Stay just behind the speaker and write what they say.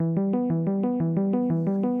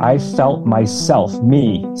I felt myself,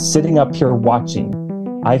 me, sitting up here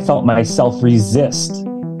watching, I felt myself resist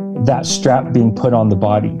that strap being put on the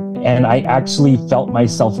body. And I actually felt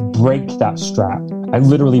myself break that strap. I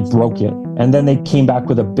literally broke it. And then they came back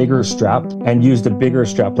with a bigger strap and used a bigger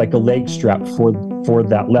strap, like a leg strap for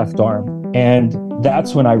that left arm. And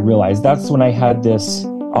that's when I realized, that's when I had this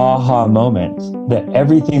aha moment that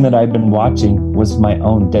everything that I've been watching was my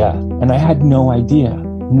own death. And I had no idea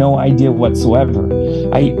whatsoever.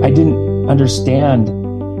 I didn't understand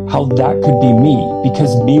how that could be me,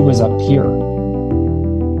 because me was up here.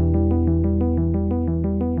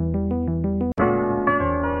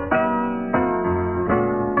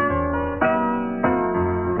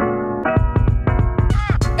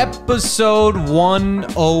 Episode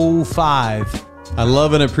 105. I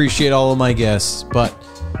love and appreciate all of my guests, but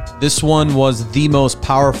this one was the most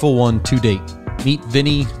powerful one to date. Meet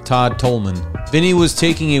Vinney, Todd, Tolman. Vinney was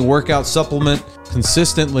taking a workout supplement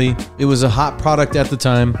consistently. It was a hot product at the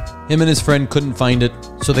time. Him and his friend couldn't find it,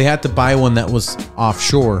 so they had to buy one that was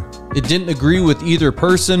offshore. It didn't agree with either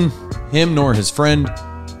person, him nor his friend.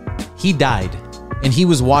 He died, and he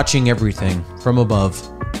was watching everything from above,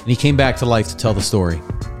 and he came back to life to tell the story.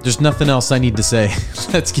 There's nothing else I need to say.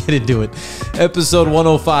 Let's get into it. Episode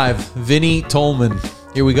 105, Vinney Tolman.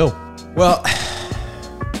 Here we go. Well,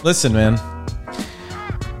 listen, man.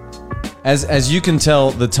 As you can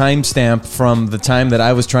tell, the timestamp from the time that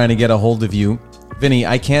I was trying to get a hold of you, Vinney,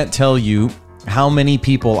 I can't tell you how many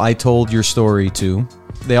people I told your story to.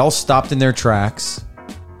 They all stopped in their tracks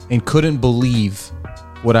and couldn't believe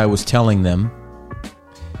what I was telling them.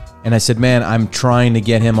 And I said, man, I'm trying to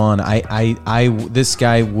get him on. This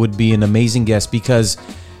guy would be an amazing guest, because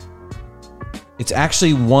it's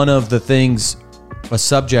actually one of the things, a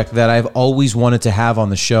subject that I've always wanted to have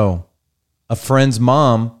on the show. A friend's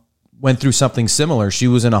mom went through something similar. She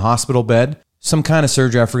was in a hospital bed, some kind of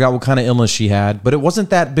surgery. I forgot what kind of illness she had, but it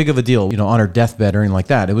wasn't that big of a deal, on her deathbed or anything like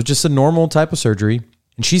that. It was just a normal type of surgery.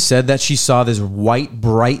 And she said that she saw this white,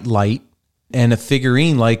 bright light and a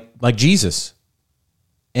figurine like Jesus.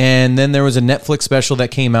 And then there was a Netflix special that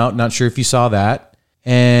came out. Not sure if you saw that.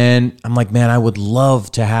 And I'm like, man, I would love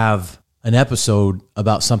to have an episode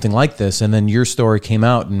about something like this. And then your story came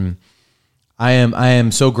out, and I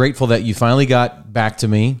am so grateful that you finally got back to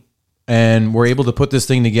me and we're able to put this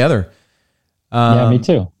thing together. Yeah, me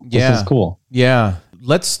too. This is cool. Yeah.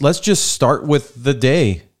 Let's just start with the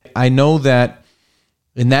day. I know that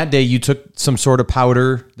in that day you took some sort of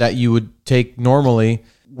powder that you would take normally.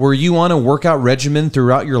 Were you on a workout regimen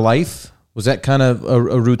throughout your life? Was that kind of a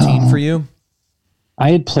routine for you?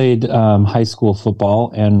 I had played high school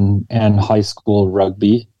football and high school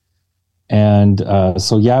rugby. And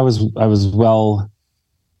so, yeah, I was well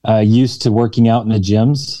used to working out in the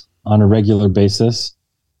gyms on a regular basis.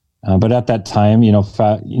 But at that time,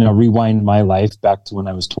 rewind my life back to when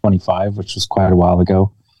I was 25, which was quite a while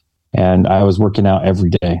ago. And I was working out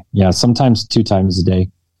every day. Yeah, sometimes 2 times a day.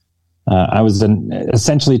 I was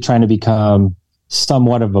essentially trying to become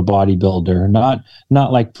somewhat of a bodybuilder,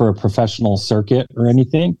 not like for a professional circuit or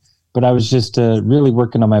anything, but I was just really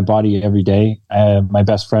working on my body every day. My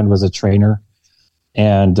best friend was a trainer,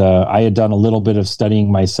 and I had done a little bit of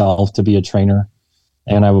studying myself to be a trainer,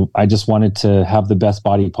 and I just wanted to have the best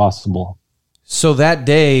body possible. So that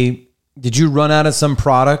day, did you run out of some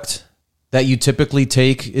product that you typically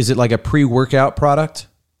take? Is it like a pre-workout product?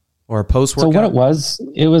 Or a post-workout? So what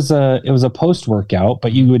it was a post-workout,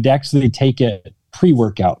 but you would actually take it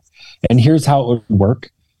pre-workout. And here's how it would work.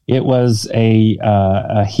 It was a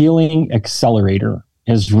healing accelerator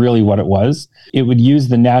is really what it was. It would use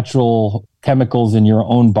the natural chemicals in your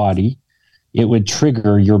own body. It would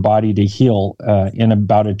trigger your body to heal in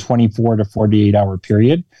about a 24 to 48 hour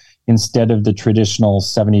period instead of the traditional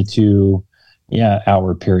 72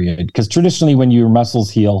 hour period. Because traditionally when your muscles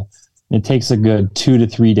heal, it takes a good 2 to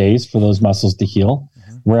 3 days for those muscles to heal.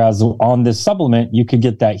 Mm-hmm. Whereas on this supplement, you could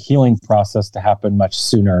get that healing process to happen much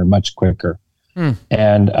sooner, much quicker. And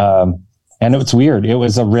it's weird. It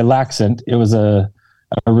was a relaxant. It was a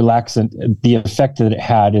relaxant. The effect that it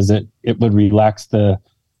had is it would relax the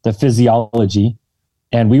physiology.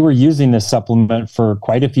 And we were using this supplement for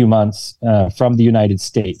quite a few months from the United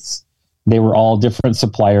States. They were all different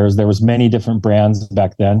suppliers. There was many different brands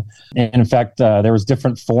back then. And in fact, there was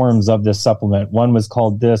different forms of this supplement. One was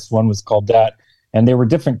called this, one was called that. And they were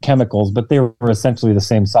different chemicals, but they were essentially the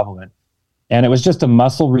same supplement. And it was just a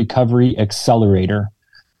muscle recovery accelerator,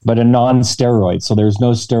 but a non-steroid. So there's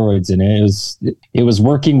no steroids in it. It was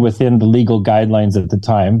working within the legal guidelines at the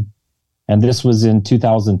time. And this was in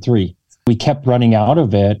 2003. We kept running out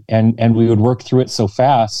of it, and we would work through it so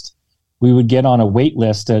fast we would get on a wait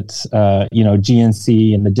list at,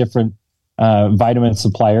 GNC and the different vitamin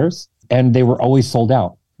suppliers, and they were always sold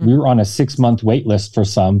out. We were on a 6-month wait list for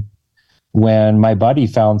some when my buddy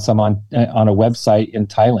found some on a website in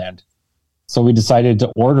Thailand. So we decided to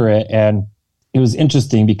order it, and it was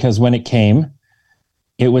interesting because when it came,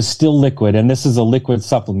 it was still liquid, and this is a liquid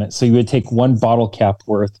supplement. So you would take one bottle cap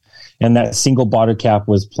worth, and that single bottle cap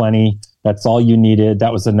was plenty. That's all you needed.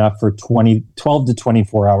 That was enough for 12 to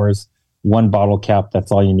 24 hours. One bottle cap,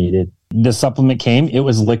 that's all you needed. The supplement came, it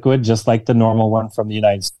was liquid, just like the normal one from the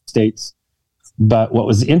United States. But what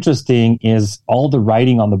was interesting is all the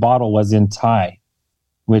writing on the bottle was in Thai,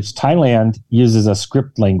 which Thailand uses a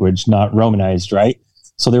script language, not Romanized, right?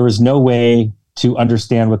 So there was no way to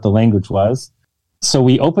understand what the language was. So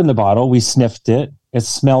we opened the bottle, we sniffed it. It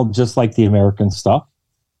smelled just like the American stuff.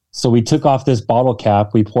 So we took off this bottle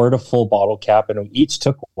cap, we poured a full bottle cap, and we each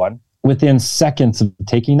took one. Within seconds of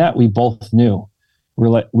taking that, we both knew.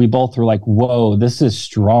 We both were like, whoa, this is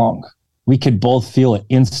strong. We could both feel it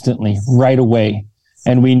instantly, right away.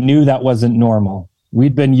 And we knew that wasn't normal.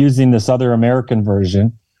 We'd been using this other American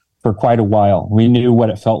version for quite a while. We knew what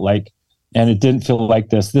it felt like, and it didn't feel like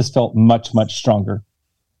this. This felt much, much stronger.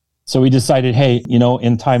 So we decided, hey,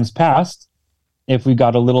 in times past, if we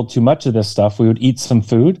got a little too much of this stuff, we would eat some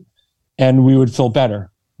food and we would feel better.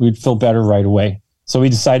 We'd feel better right away. So we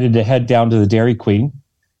decided to head down to the Dairy Queen,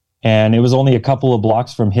 and it was only a couple of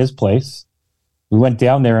blocks from his place. We went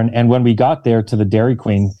down there, and when we got there to the Dairy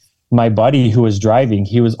Queen, my buddy who was driving,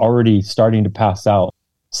 he was already starting to pass out.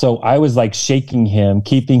 So I was like shaking him,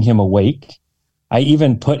 keeping him awake. I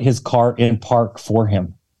even put his car in park for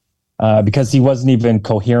him because he wasn't even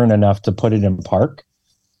coherent enough to put it in park.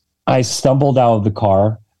 I stumbled out of the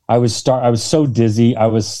car. I was so dizzy. I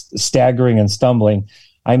was staggering and stumbling.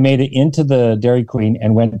 I made it into the Dairy Queen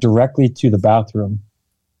and went directly to the bathroom.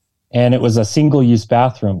 And it was a single-use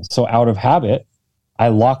bathroom. So out of habit, I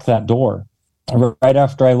locked that door. Right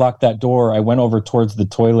after I locked that door, I went over towards the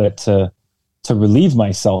toilet to relieve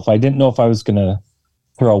myself. I didn't know if I was going to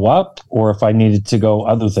throw up or if I needed to go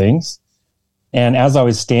other things. And as I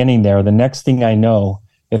was standing there, the next thing I know,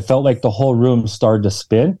 it felt like the whole room started to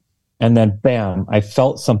spin. And then, bam, I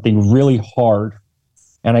felt something really hard.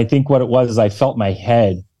 And I think what it was is I felt my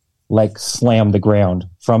head like slam the ground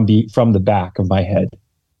from the back of my head.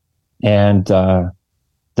 And the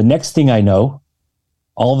next thing I know,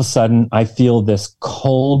 all of a sudden, I feel this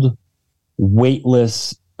cold,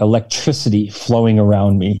 weightless electricity flowing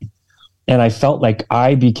around me. And I felt like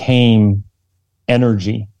I became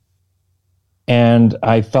energy. And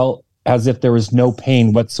I felt as if there was no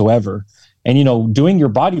pain whatsoever. And, doing your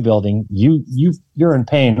bodybuilding, you're in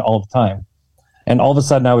pain all the time. And all of a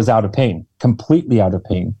sudden I was out of pain, completely out of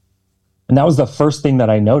pain. And that was the first thing that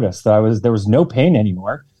I noticed, that there was no pain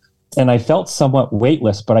anymore. And I felt somewhat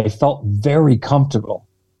weightless, but I felt very comfortable.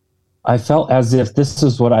 I felt as if this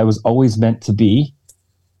is what I was always meant to be.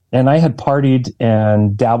 And I had partied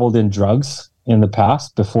and dabbled in drugs in the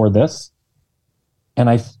past before this. And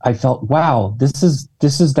I felt, wow, this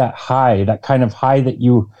is that high, that kind of high that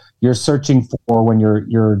you're searching for when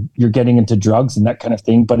you're getting into drugs and that kind of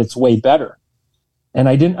thing, but it's way better. And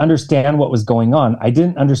I didn't understand what was going on. I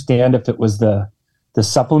didn't understand if it was the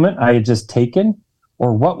supplement I had just taken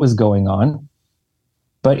or what was going on.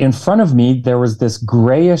 But in front of me, there was this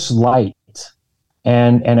grayish light,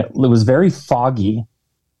 and it was very foggy,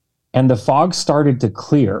 and the fog started to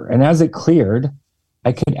clear. And as it cleared,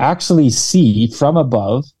 I could actually see from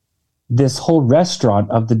above this whole restaurant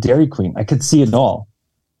of the Dairy Queen. I could see it all.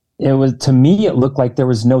 To me, it looked like there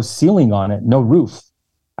was no ceiling on it, no roof.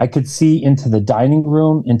 I could see into the dining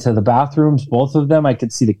room, into the bathrooms, both of them. I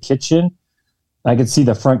could see the kitchen. I could see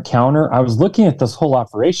the front counter. I was looking at this whole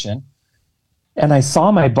operation, and I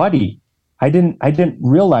saw my buddy. I didn't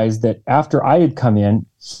realize that after I had come in,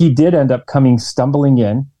 he did end up coming stumbling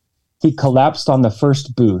in. He collapsed on the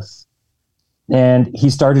first booth, and he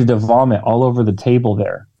started to vomit all over the table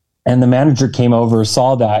there. And the manager came over,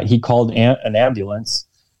 saw that. He called an ambulance,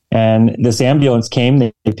 and this ambulance came.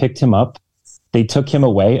 They picked him up. They took him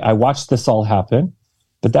away. I watched this all happen.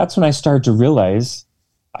 But that's when I started to realize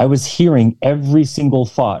I was hearing every single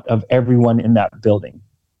thought of everyone in that building.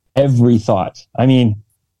 Every thought. I mean,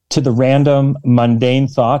 to the random, mundane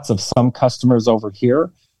thoughts of some customers over here,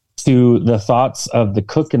 to the thoughts of the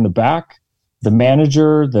cook in the back, the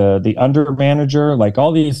manager, the under manager, like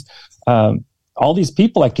all these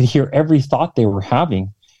people, I could hear every thought they were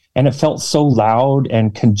having. And it felt so loud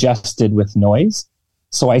and congested with noise.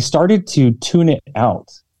 So I started to tune it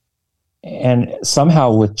out. And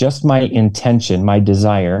somehow with just my intention, my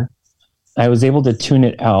desire, I was able to tune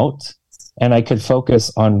it out. and I could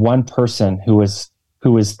focus on one person who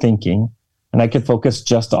was thinking, and I could focus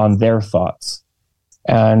just on their thoughts.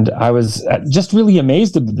 And I was just really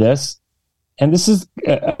amazed at this. And this is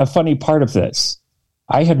a funny part of this.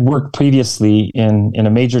 I had worked previously in a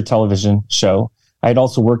major television show. I had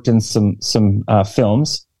also worked in some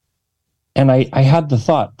films. And I had the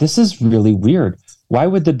thought, this is really weird. Why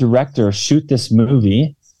would the director shoot this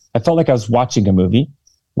movie? I felt like I was watching a movie.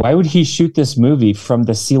 Why would he shoot this movie from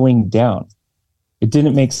the ceiling down? It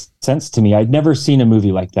didn't make sense to me. I'd never seen a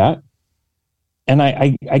movie like that. And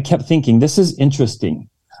I kept thinking, this is interesting.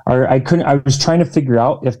 I was trying to figure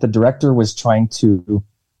out if the director was trying to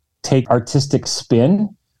take artistic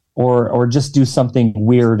spin or just do something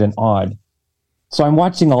weird and odd. So I'm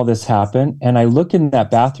watching all this happen, and I look in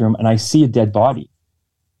that bathroom and I see a dead body.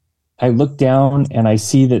 I look down and I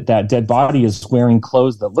see that dead body is wearing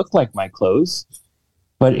clothes that look like my clothes,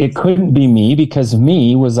 but it couldn't be me because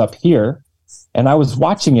me was up here and I was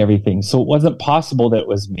watching everything. So it wasn't possible that it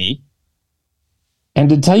was me. And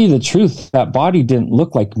to tell you the truth, that body didn't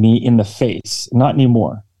look like me in the face, not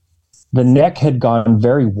anymore. The neck had gone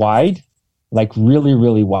very wide, like really,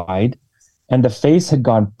 really wide. And the face had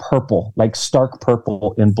gone purple, like stark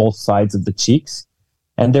purple in both sides of the cheeks.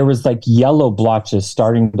 And there was like yellow blotches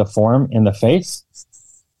starting to form in the face.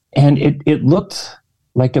 And it looked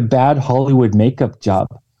like a bad Hollywood makeup job.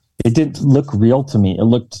 It didn't look real to me. It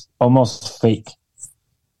looked almost fake.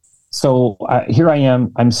 So here I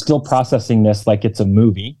am. I'm still processing this like it's a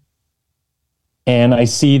movie. And I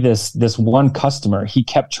see this one customer. He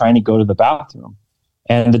kept trying to go to the bathroom.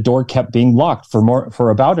 And the door kept being locked for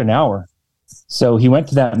about an hour. So he went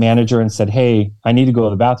to that manager and said, hey, I need to go to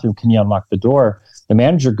the bathroom. Can you unlock the door? The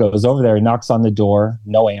manager goes over there, he knocks on the door,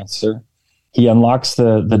 no answer. He unlocks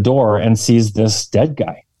the door and sees this dead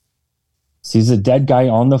guy. Sees a dead guy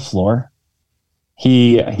on the floor.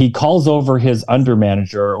 He calls over his under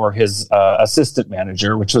manager or his assistant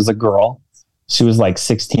manager, which was a girl. She was like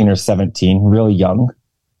 16 or 17, really young.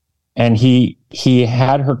 And he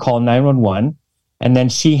had her call 911, and then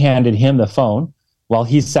she handed him the phone while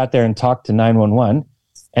he sat there and talked to 911.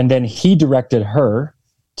 And then he directed her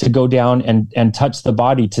to go down and touch the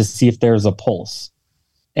body to see if there's a pulse.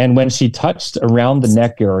 And when she touched around the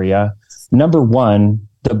neck area, number one,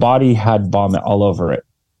 the body had vomit all over it.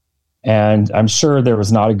 And I'm sure there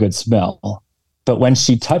was not a good smell. But when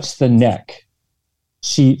she touched the neck,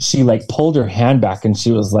 she like pulled her hand back and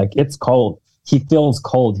she was like, it's cold. He feels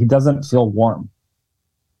cold. He doesn't feel warm.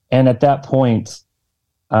 And at that point,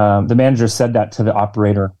 the manager said that to the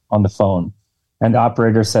operator on the phone. And the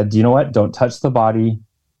operator said, do you know what? Don't touch the body.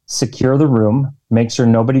 Secure the room. Make sure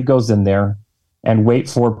nobody goes in there. And wait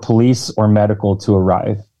for police or medical to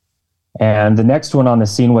arrive. And the next one on the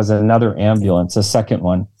scene was another ambulance, a second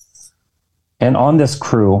one. And on this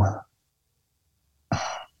crew,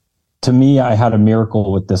 to me, I had a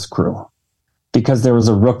miracle with this crew because there was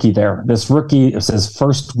a rookie there. This rookie, it was his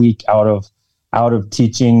first week out of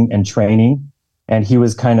teaching and training. And he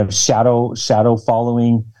was kind of shadow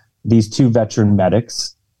following these two veteran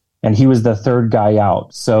medics. And he was the third guy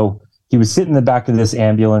out. So he was sitting in the back of this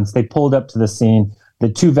ambulance. They pulled up to the scene. The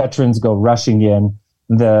two veterans go rushing in.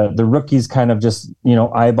 The rookie's kind of just,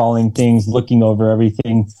 eyeballing things, looking over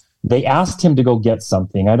everything. They asked him to go get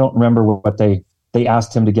something. I don't remember what they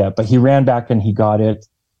asked him to get, but he ran back and he got it.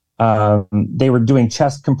 They were doing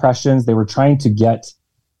chest compressions. They were trying to get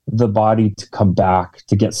the body to come back,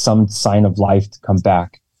 to get some sign of life to come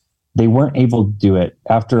back. They weren't able to do it.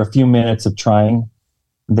 After a few minutes of trying,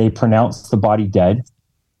 they pronounced the body dead.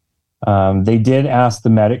 They did ask the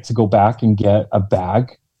medic to go back and get a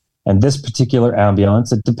bag. And this particular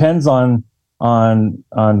ambulance, it depends on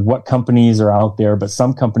what companies are out there, but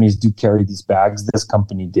some companies do carry these bags. This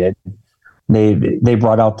company did. They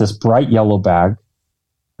brought out this bright yellow bag.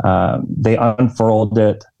 They unfurled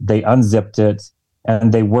it, they unzipped it,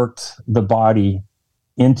 and they worked the body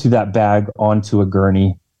into that bag onto a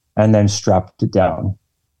gurney and then strapped it down.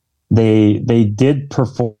 They did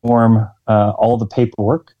perform all the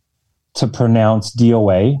paperwork to pronounce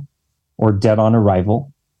DOA, or dead on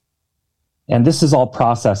arrival. And this is all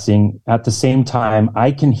processing. At the same time,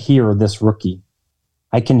 I can hear this rookie.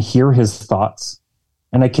 I can hear his thoughts.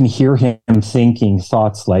 And I can hear him thinking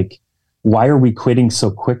thoughts like, why are we quitting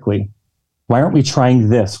so quickly? Why aren't we trying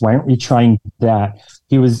this? Why aren't we trying that?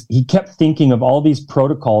 He kept thinking of all these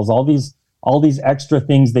protocols, all these extra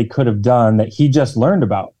things they could have done that he just learned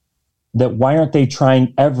about. That why aren't they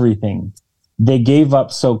trying everything? They gave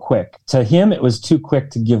up so quick. To him, it was too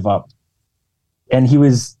quick to give up. And he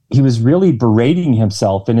was really berating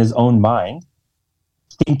himself in his own mind,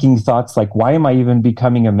 thinking thoughts like, why am I even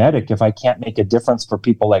becoming a medic if I can't make a difference for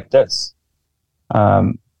people like this?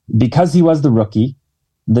 Because he was the rookie,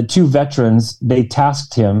 the two veterans, they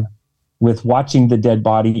tasked him with watching the dead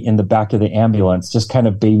body in the back of the ambulance, just kind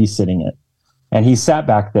of babysitting it. And he sat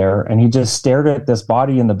back there and he just stared at this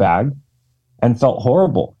body in the bag and felt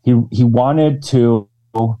horrible. He wanted to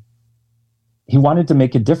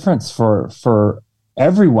make a difference for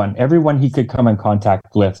everyone he could come in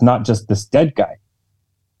contact with, not just this dead guy.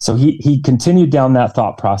 So he continued down that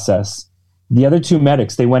thought process. The other two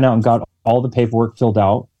medics, they went out and got all the paperwork filled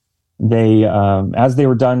out. They, as they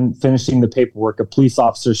were done finishing the paperwork, a police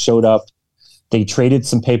officer showed up. They traded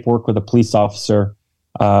some paperwork with a police officer.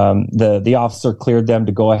 The officer cleared them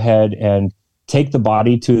to go ahead and take the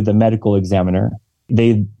body to the medical examiner.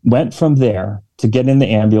 They went from there to get in the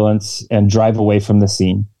ambulance and drive away from the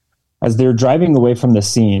scene. As they were driving away from the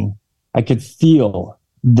scene, I could feel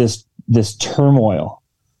this turmoil,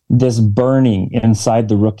 this burning inside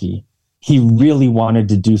the rookie. He really wanted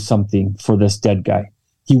to do something for this dead guy.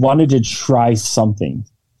 He wanted to try something.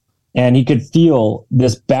 And he could feel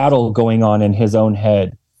this battle going on in his own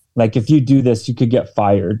head. Like, if you do this, you could get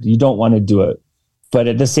fired. You don't want to do it. But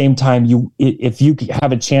at the same time, if you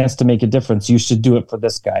have a chance to make a difference, you should do it for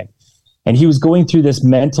this guy. And he was going through this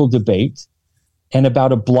mental debate. And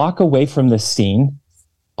about a block away from the scene,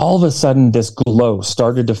 all of a sudden, this glow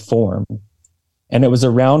started to form. And it was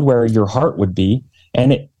around where your heart would be.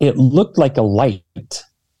 And it looked like a light.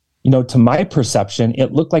 To my perception,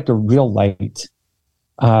 it looked like a real light.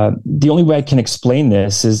 The only way I can explain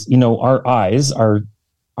this is, our eyes,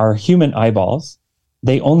 our human eyeballs,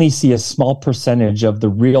 they only see a small percentage of the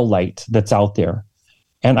real light that's out there.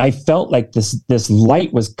 And I felt like this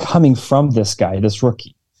light was coming from this guy, this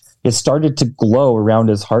rookie. It started to glow around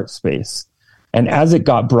his heart space. And as it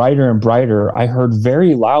got brighter and brighter, I heard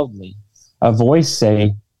very loudly a voice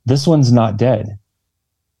say, "This one's not dead."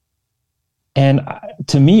 And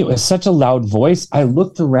to me, it was such a loud voice. I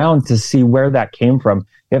looked around to see where that came from.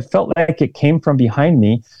 It felt like it came from behind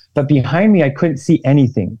me, but behind me, I couldn't see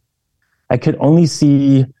anything. I could only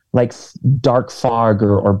see like dark fog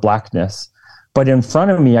or blackness. But in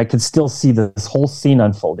front of me, I could still see this whole scene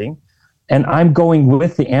unfolding. And I'm going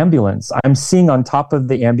with the ambulance. I'm seeing on top of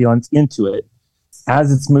the ambulance into it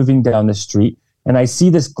as it's moving down the street. And I see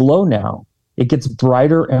this glow now. It gets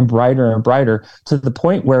brighter and brighter and brighter to the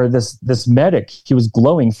point where this medic, he was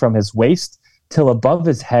glowing from his waist till above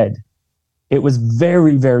his head. It was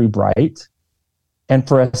very, very bright. And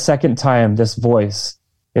for a second time, this voice,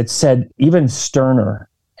 it said even sterner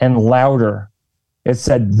and louder. It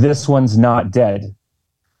said, "This one's not dead."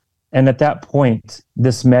 And at that point,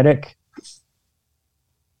 this medic,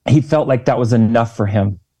 he felt like that was enough for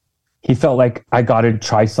him. He felt like, I got to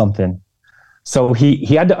try something. So he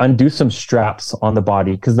had to undo some straps on the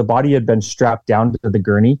body because the body had been strapped down to the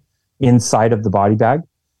gurney inside of the body bag.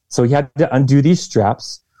 So he had to undo these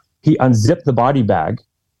straps. He unzipped the body bag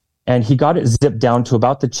and he got it zipped down to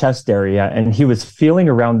about the chest area. And he was feeling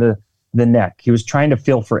around the neck. He was trying to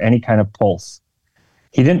feel for any kind of pulse.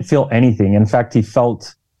 He didn't feel anything. In fact, he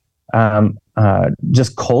felt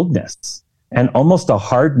just coldness and almost a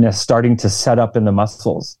hardness starting to set up in the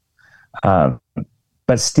muscles.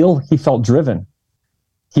 But still, he felt driven.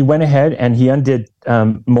 He went ahead and he undid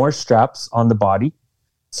more straps on the body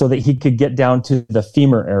so that he could get down to the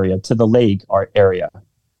femur area, to the leg area.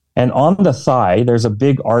 And on the thigh, there's a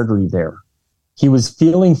big artery there. He was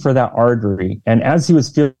feeling for that artery. And as he was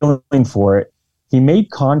feeling for it, he made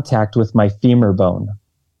contact with my femur bone.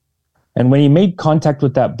 And when he made contact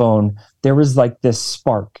with that bone, there was like this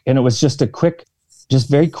spark. And it was just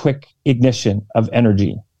very quick ignition of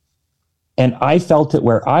energy. And I felt it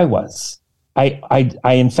where I was. I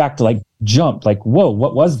in fact, like jumped, like, whoa,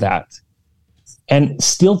 what was that? And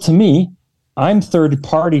still to me, I'm third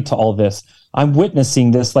party to all this. I'm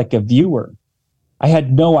witnessing this like a viewer. I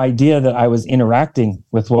had no idea that I was interacting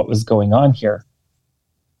with what was going on here.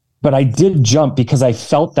 But I did jump because I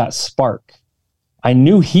felt that spark. I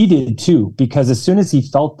knew he did too, because as soon as he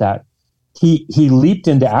felt that, he leaped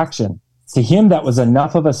into action. To him, that was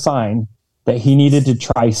enough of a sign that he needed to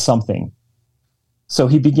try something. So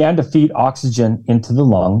he began to feed oxygen into the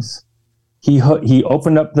lungs. He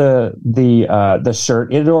opened up the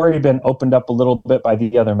shirt. It had already been opened up a little bit by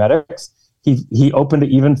the other medics. He opened it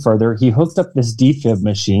even further. He hooked up this defib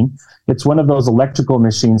machine. It's one of those electrical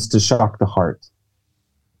machines to shock the heart.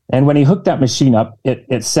 And when he hooked that machine up,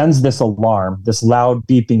 it sends this alarm, this loud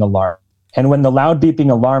beeping alarm. And when the loud beeping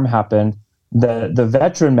alarm happened, the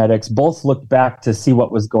veteran medics both looked back to see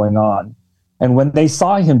what was going on. And when they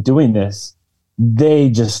saw him doing this, they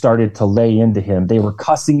just started to lay into him. They were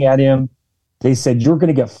cussing at him. They said, "You're going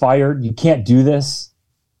to get fired. You can't do this."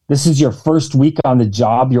 This is your first week on the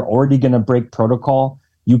job. You're already going to break protocol.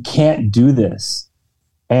 You can't do this.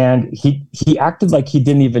 And he acted like he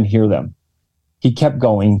didn't even hear them. He kept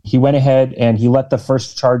going. He went ahead and he let the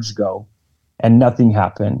first charge go, and nothing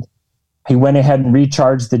happened. He went ahead and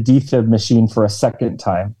recharged the defib machine for a second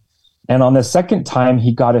time. And on the second time,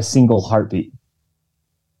 he got a single heartbeat.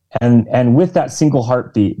 And with that single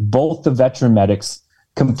heartbeat, both the veteran medics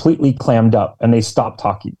completely clammed up and they stopped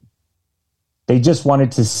talking. They just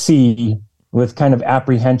wanted to see with kind of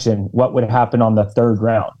apprehension what would happen on the third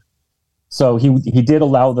round. So he did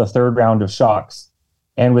allow the third round of shocks.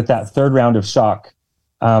 And with that third round of shock,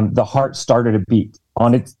 the heart started to beat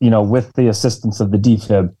on its, with the assistance of the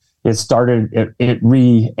defib. It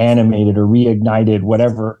reanimated or reignited,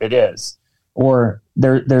 whatever it is. Or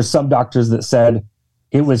there's some doctors that said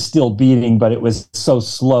it was still beating, but it was so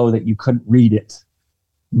slow that you couldn't read it.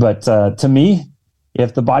 But to me,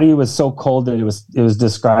 if the body was so cold that it was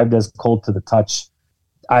described as cold to the touch,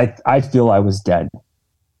 I feel I was dead.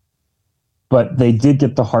 But they did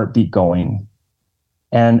get the heartbeat going.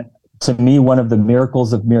 And to me, one of the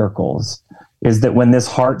miracles of miracles is that when this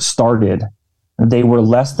heart started, they were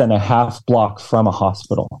less than a half block from a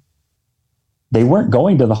hospital. They weren't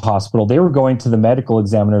going to the hospital. They were going to the medical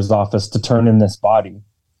examiner's office to turn in this body.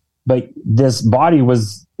 But this body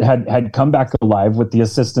had come back alive with the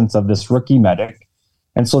assistance of this rookie medic.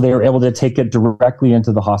 And so they were able to take it directly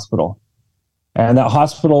into the hospital. And that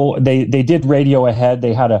hospital, they did radio ahead.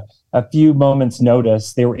 They had a few moments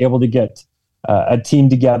notice. They were able to get a team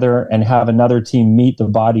together and have another team meet the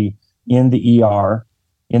body in the ER,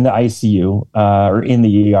 in the ICU, or in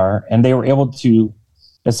the ER. And they were able to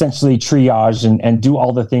essentially triage and do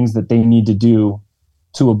all the things that they need to do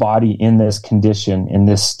to a body in this condition, in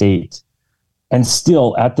this state. And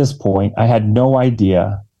still, at this point, I had no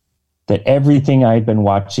idea that everything I had been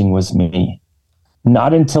watching was me.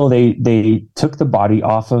 Not until they took the body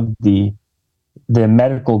off of the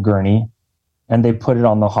medical gurney and they put it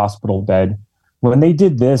on the hospital bed. When they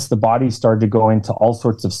did this, the body started to go into all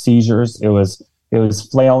sorts of seizures. It was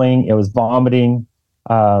flailing, it was vomiting.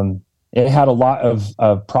 It had a lot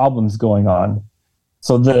of problems going on.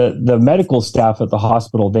 So the medical staff at the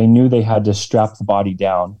hospital, they knew they had to strap the body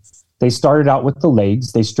down. They started out with the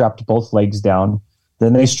legs. They strapped both legs down.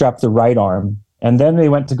 Then they strapped the right arm. And then they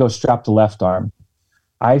went to go strap the left arm.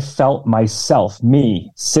 I felt myself,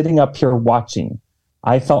 me, sitting up here watching,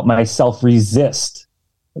 I felt myself resist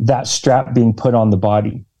that strap being put on the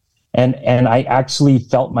body. And I actually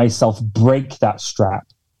felt myself break that strap.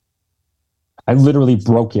 I literally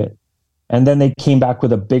broke it. And then they came back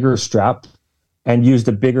with a bigger strap and used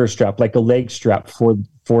a bigger strap, like a leg strap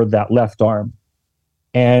for that left arm.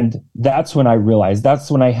 And that's when I realized,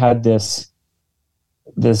 that's when I had this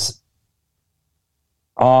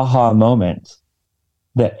aha moment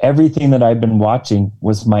that everything that I've been watching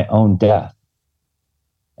was my own death.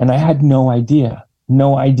 And I had no idea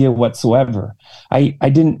whatsoever. I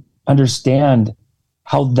didn't understand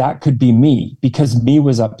how that could be me, because me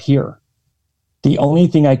was up here. The only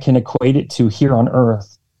thing I can equate it to here on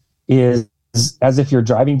earth is as if you're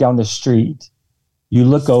driving down the street, you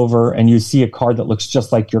look over and you see a car that looks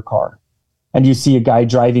just like your car. And you see a guy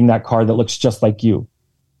driving that car that looks just like you.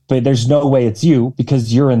 But there's no way it's you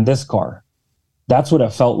because you're in this car. That's what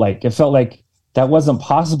it felt like. It felt like that wasn't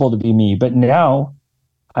possible to be me. But now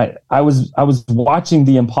I was watching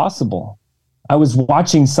the impossible. I was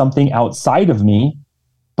watching something outside of me,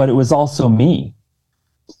 but it was also me.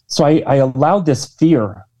 So I allowed this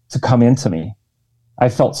fear to come into me. I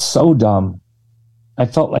felt so dumb. I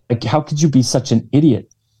felt like, how could you be such an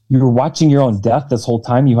idiot? You were watching your own death this whole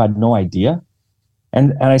time. You had no idea.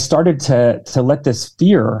 And I started to let this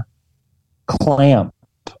fear clamp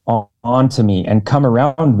onto me and come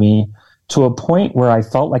around me to a point where I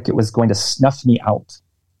felt like it was going to snuff me out.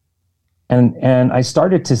 And I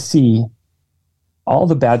started to see all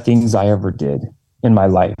the bad things I ever did in my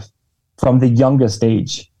life from the youngest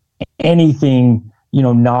age. Anything,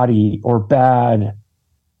 naughty or bad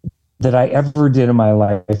that I ever did in my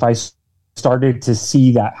life, I started to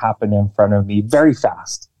see that happen in front of me very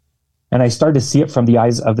fast. And I started to see it from the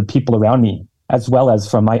eyes of the people around me, as well as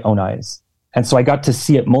from my own eyes. And so I got to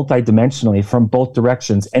see it multidimensionally from both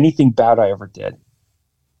directions, anything bad I ever did.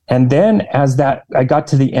 And then I got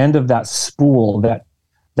to the end of that spool, that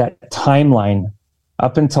timeline,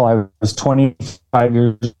 up until I was 25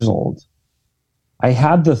 years old, I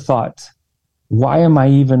had the thought, why am I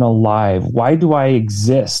even alive? Why do I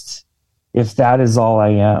exist if that is all I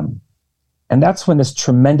am? And that's when this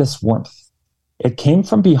tremendous warmth, it came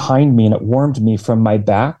from behind me and it warmed me from my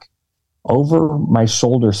back over my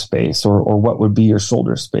shoulder space, or what would be your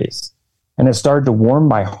shoulder space. And it started to warm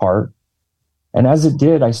my heart. And as it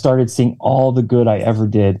did, I started seeing all the good I ever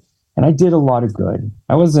did. And I did a lot of good.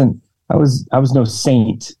 I was no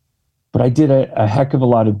saint, but I did a heck of a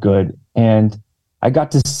lot of good. And I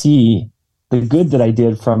got to see the good that I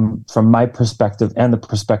did from my perspective and the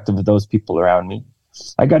perspective of those people around me.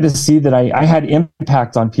 I got to see that I had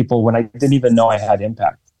impact on people when I didn't even know I had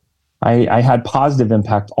impact. I had positive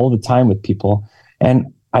impact all the time with people.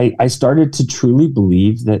 And I started to truly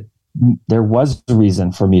believe that there was a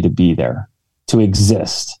reason for me to be there, to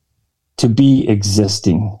exist, to be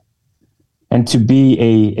existing, and to be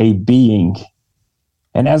a being.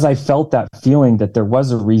 And as I felt that feeling that there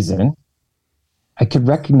was a reason, I could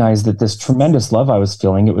recognize that this tremendous love I was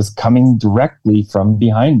feeling, it was coming directly from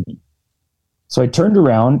behind me. So I turned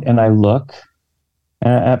around and I look.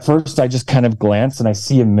 At first, I just kind of glance and I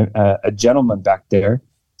see a gentleman back there.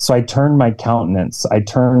 So I turn my countenance, I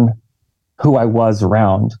turn who I was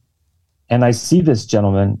around, and I see this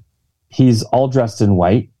gentleman. He's all dressed in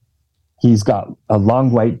white. He's got a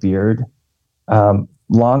long white beard,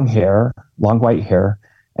 long hair, long white hair,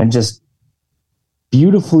 and just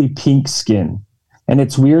beautifully pink skin. And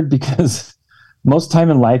it's weird because most time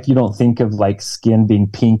in life, you don't think of like skin being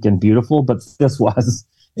pink and beautiful, but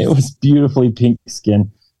it was beautifully pink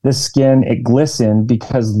skin. This skin, it glistened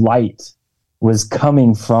because light was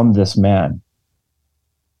coming from this man.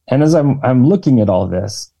 And as I'm looking at all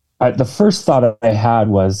this, the first thought I had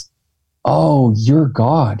was, oh, you're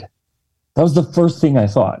God. That was the first thing I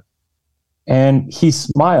thought. And he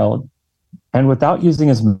smiled, and without using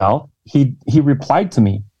his mouth, he replied to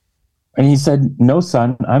me. And he said, no,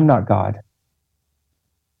 son, I'm not God.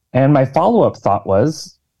 And my follow-up thought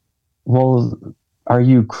was, well, are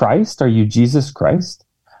you Christ? Are you Jesus Christ?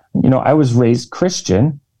 I was raised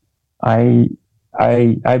Christian. I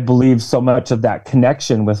believe so much of that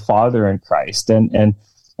connection with Father and Christ and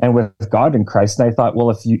with God and Christ. And I thought, well,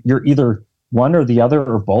 if you're either one or the other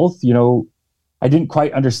or both, I didn't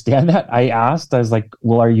quite understand that. I was like,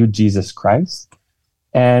 well, are you Jesus Christ?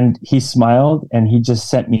 And he smiled and he just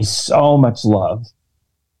sent me so much love.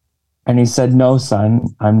 And he said, no, son,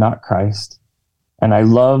 I'm not Christ. And I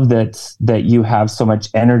love that you have so much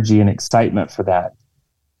energy and excitement for that.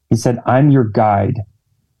 He said, I'm your guide.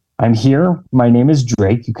 I'm here. My name is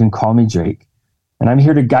Drake. You can call me Drake. And I'm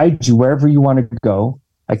here to guide you wherever you want to go.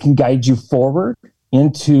 I can guide you forward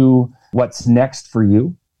into what's next for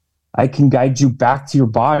you. I can guide you back to your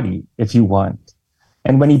body if you want.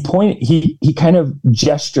 And when he kind of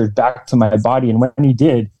gestured back to my body. And when he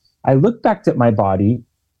did, I looked back at my body,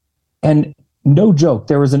 and no joke,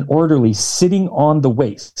 there was an orderly sitting on the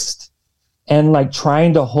waist and like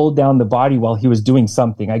trying to hold down the body while he was doing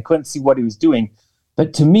something. I couldn't see what he was doing,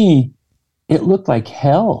 but to me, it looked like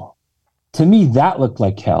hell. To me, that looked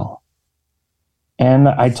like hell. And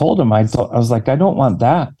I told him, I was like, I don't want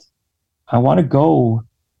that. I want to go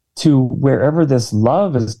to wherever this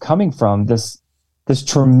love is coming from, this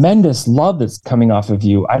tremendous love that's coming off of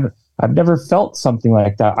you. I've never felt something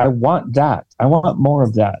like that. I want that. I want more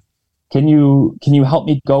of that. Can you help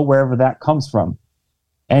me go wherever that comes from?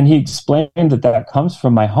 And he explained that comes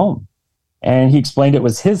from my home. And he explained it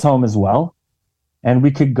was his home as well. And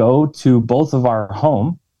we could go to both of our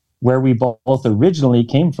home where we both originally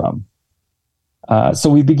came from. So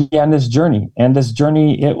we began this journey. And this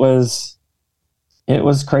journey, it was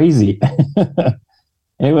crazy.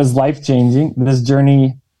 It was life-changing. This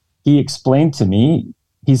journey, he explained to me,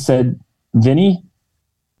 he said, Vinney,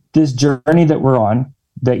 this journey that we're on,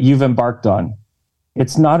 that you've embarked on,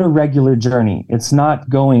 it's not a regular journey. It's not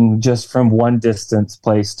going just from one distance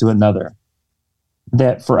place to another.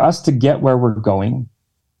 That for us to get where we're going,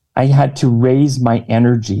 I had to raise my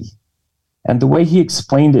energy. And the way he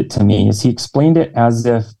explained it to me is he explained it as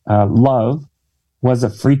if love was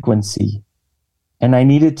a frequency. And I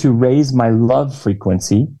needed to raise my love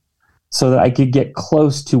frequency so that I could get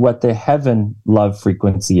close to what the heaven love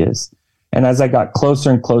frequency is. And as I got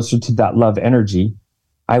closer and closer to that love energy,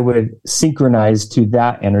 I would synchronize to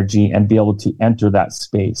that energy and be able to enter that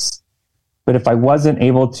space. But if I wasn't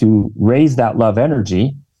able to raise that love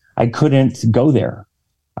energy, I couldn't go there.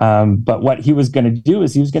 But what he was going to do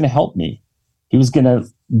is he was going to help me. He was going to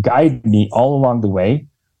guide me all along the way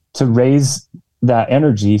to raise that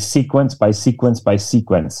energy sequence by sequence by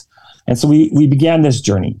sequence. And so we began this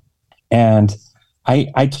journey. And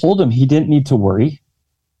I told him he didn't need to worry.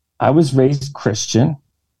 I was raised Christian.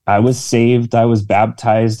 I was saved. I was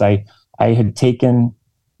baptized. I had taken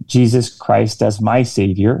Jesus Christ as my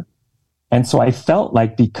savior. And so I felt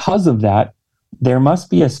like because of that, there must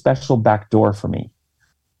be a special back door for me.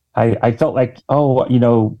 I felt like,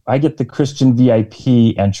 I get the Christian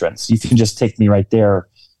VIP entrance. You can just take me right there.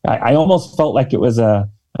 I almost felt like it was an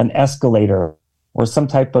escalator or some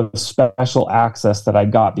type of special access that I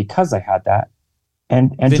got because I had that.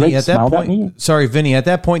 And Vinney, Drake at that smiled point, at me. sorry, Vinney, at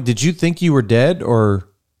that point, did you think you were dead or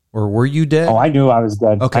were you dead? Oh, I knew I was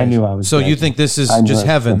dead. Okay. I knew I was so dead. you think this is I knew just I was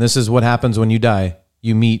heaven. dead. This is what happens when you die.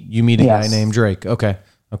 You meet a guy Yes. named Drake. Okay.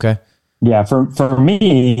 Yeah, for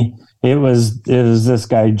me, it was this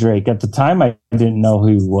guy Drake. At the time, I didn't know who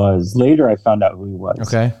he was. Later, I found out who he was.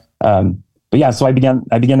 Okay. But yeah, so I began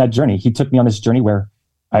that journey. He took me on this journey where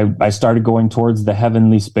I started going towards the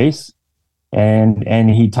heavenly space, and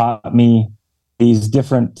he taught me these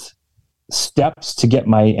different steps to get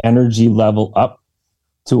my energy level up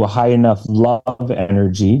to a high enough love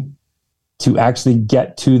energy to actually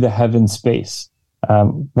get to the heaven space.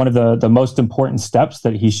 One of the most important steps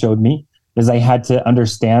that he showed me is I had to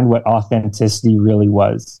understand what authenticity really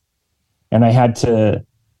was. And I had to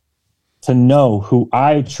know who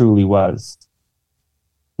I truly was,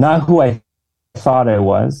 not who I thought I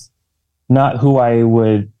was, not who I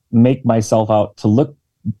would make myself out to look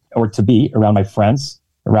or to be around my friends,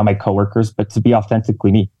 around my coworkers, but to be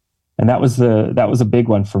authentically me. And that was a big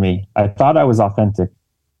one for me. I thought I was authentic.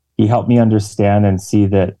 He helped me understand and see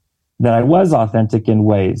that I was authentic in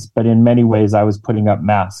ways, but in many ways I was putting up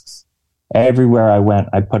masks. Everywhere I went,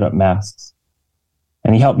 I put up masks.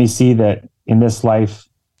 And he helped me see that in this life,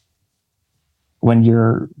 when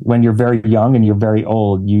you're very young and you're very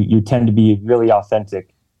old, you tend to be really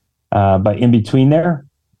authentic. But in between there,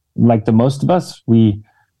 like the most of us, we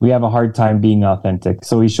have a hard time being authentic.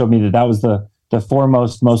 So he showed me that was the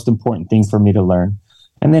foremost, most important thing for me to learn.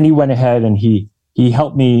 And then he went ahead and he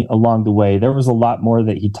helped me along the way. There was a lot more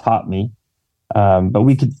that he taught me, but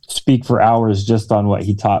we could speak for hours just on what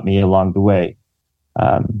he taught me along the way.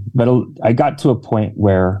 But I got to a point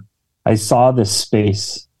where I saw this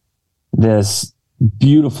space, this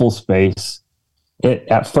beautiful space.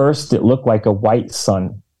 At first, it looked like a white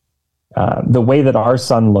sun. The way that our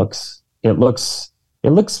sun looks, it looks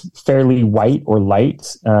fairly white or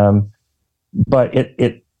light, but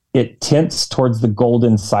it tints towards the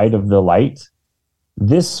golden side of the light.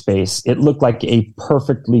 This space, it looked like a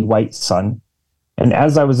perfectly white sun. And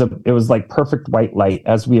as it was like perfect white light.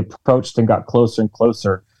 As we approached and got closer and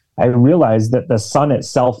closer, I realized that the sun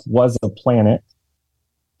itself was a planet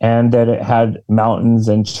and that it had mountains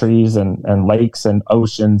and trees and lakes and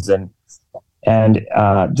oceans and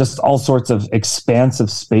just all sorts of expansive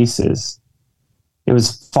spaces. It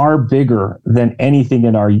was far bigger than anything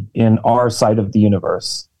in our side of the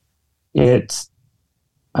universe.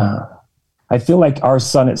 I feel like our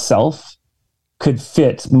sun itself could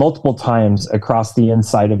fit multiple times across the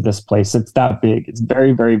inside of this place. It's that big. It's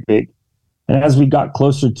very, very big. And as we got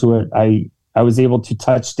closer to it, I was able to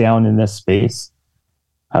touch down in this space.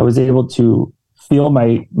 I was able to feel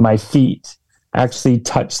my feet actually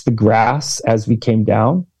touch the grass as we came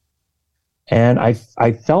down. And I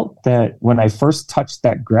felt that when I first touched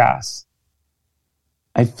that grass,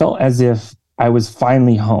 I felt as if I was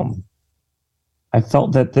finally home. I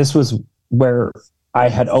felt that this was where I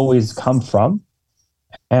had always come from.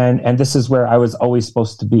 And this is where I was always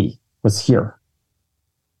supposed to be, was here.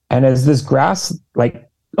 And as this grass like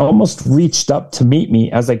almost reached up to meet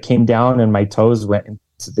me as I came down and my toes went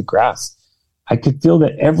into the grass, I could feel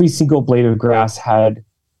that every single blade of grass had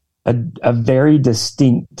a very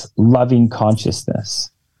distinct loving consciousness,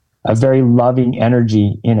 a very loving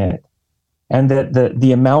energy in it. And that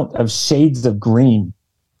the amount of shades of green,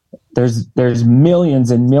 there's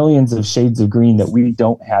millions and millions of shades of green that we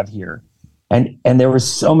don't have here. And there were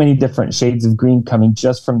so many different shades of green coming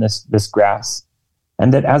just from this grass.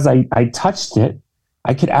 And that as I touched it,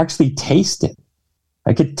 I could actually taste it.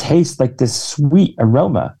 I could taste like this sweet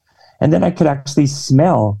aroma. And then I could actually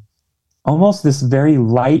smell almost this very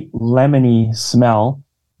light lemony smell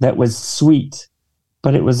that was sweet,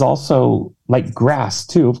 but it was also like grass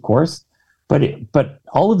too, of course. But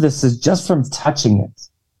all of this is just from touching it.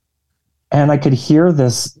 And I could hear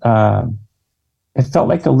this, it felt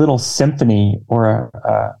like a little symphony or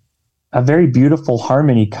a very beautiful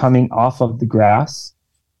harmony coming off of the grass.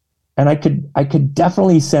 And I could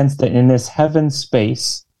definitely sense that in this heaven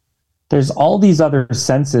space, there's all these other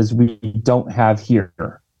senses we don't have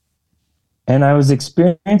here. And I was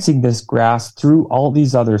experiencing this grass through all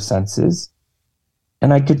these other senses.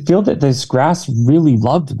 And I could feel that this grass really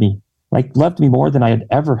loved me, like loved me more than I had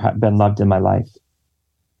ever been loved in my life.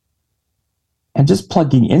 And just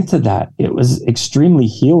plugging into that, it was extremely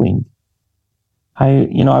healing. I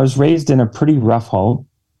was raised in a pretty rough home.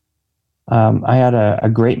 I had a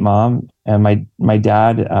great mom, and my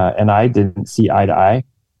dad and I didn't see eye to eye.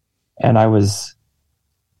 And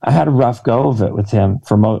I had a rough go of it with him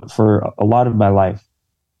for a lot of my life.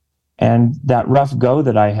 And that rough go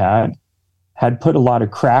that I had put a lot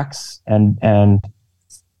of cracks and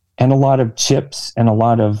a lot of chips and a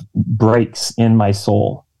lot of breaks in my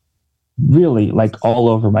soul, really, like all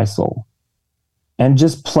over my soul. And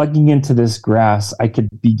just plugging into this grass, I could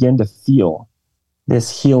begin to feel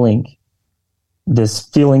this healing, this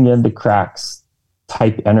filling in the cracks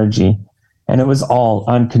type energy. And it was all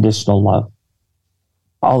unconditional love,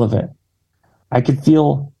 all of it. I could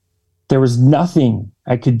feel there was nothing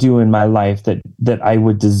I could do in my life that I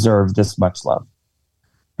would deserve this much love.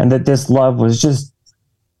 And that this love was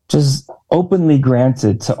just openly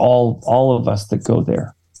granted to all of us that go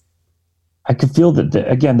there. I could feel that,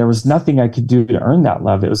 again, there was nothing I could do to earn that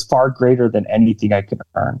love. It was far greater than anything I could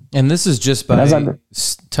earn. And this is just by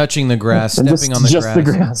touching the grass, stepping on the just grass. The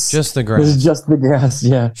grass. Just the grass. This is just the grass,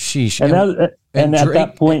 yeah. Sheesh. And at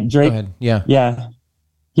that point, Drake, yeah,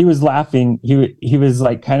 he was laughing. He was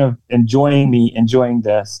like kind of enjoying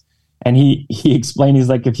this. And he explained, he's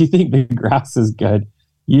like, if you think the grass is good,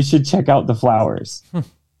 you should check out the flowers.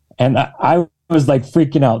 And I was like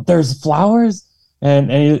freaking out. There's flowers?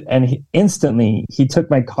 And he instantly, he took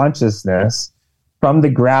my consciousness from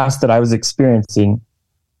the grass that I was experiencing.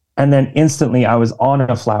 And then instantly I was on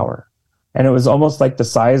a flower. And it was almost like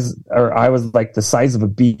I was like the size of a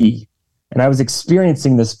bee. And I was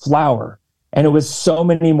experiencing this flower. And it was so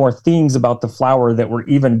many more things about the flower that were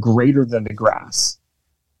even greater than the grass.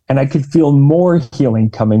 And I could feel more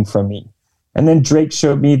healing coming from me. And then Drake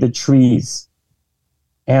showed me the trees.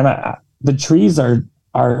 And the trees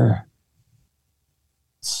are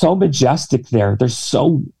so majestic there. They're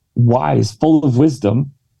so wise, full of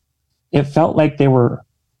wisdom. It felt like they were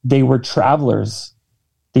travelers,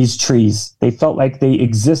 these trees. They felt like they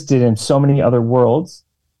existed in so many other worlds,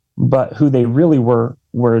 but who they really were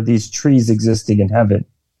these trees existing in heaven.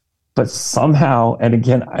 But somehow, and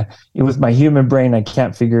again, it was my human brain, I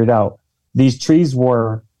can't figure it out. These trees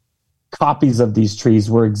were, copies of these trees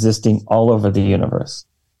were existing all over the universe.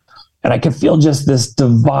 And I could feel just this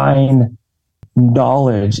divine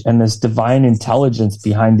knowledge and this divine intelligence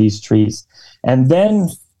behind these trees. And then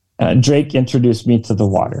Drake introduced me to the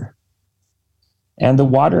water. And the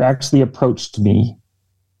water actually approached me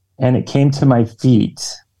and it came to my feet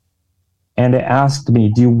and it asked me,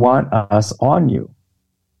 do you want us on you?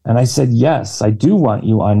 And I said, yes, I do want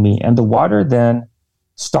you on me. And the water then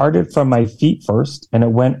started from my feet first and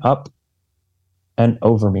it went up and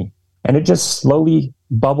over me. And it just slowly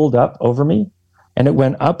bubbled up over me. And it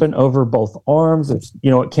went up and over both arms. It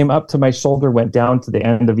came up to my shoulder, went down to the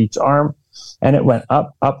end of each arm, and it went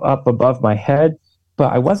up above my head.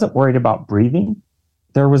 But I wasn't worried about breathing.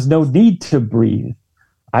 There was no need to breathe.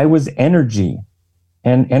 I was energy,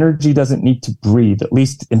 and energy doesn't need to breathe. At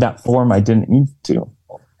least in that form, I didn't need to.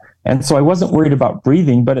 And so I wasn't worried about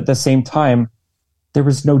breathing, but at the same time, there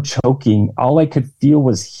was no choking. All I could feel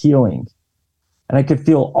was healing. And I could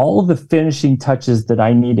feel all the finishing touches that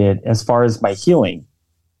I needed as far as my healing.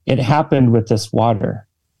 It happened with this water.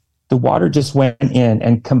 The water just went in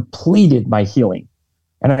and completed my healing.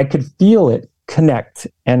 And I could feel it connect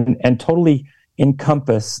and totally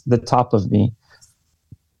encompass the top of me.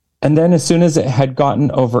 And then as soon as it had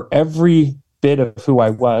gotten over every bit of who I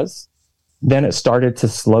was, then it started to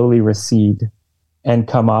slowly recede and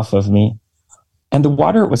come off of me. And the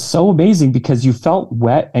water was so amazing because you felt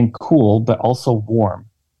wet and cool, but also warm.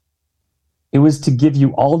 It was to give you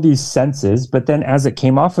all these senses, but then as it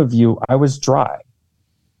came off of you, I was dry.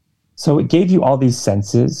 So it gave you all these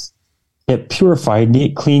senses. It purified me,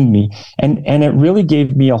 it cleaned me, and it really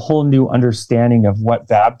gave me a whole new understanding of what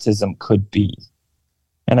baptism could be.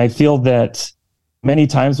 And I feel that many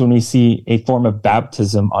times when we see a form of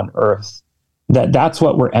baptism on earth, that's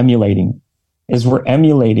what we're emulating, is we're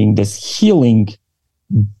emulating this healing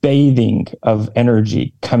bathing of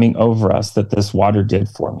energy coming over us that this water did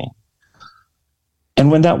for me.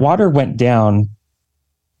 And when that water went down,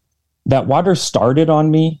 that water started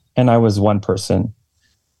on me and I was one person.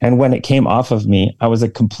 And when it came off of me, I was a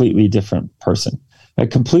completely different person, a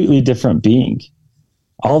completely different being.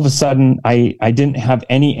 All of a sudden, I didn't have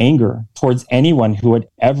any anger towards anyone who had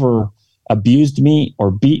ever abused me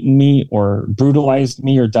or beaten me or brutalized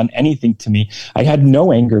me or done anything to me. I had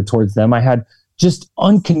no anger towards them. I had just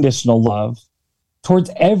unconditional love towards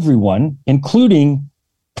everyone, including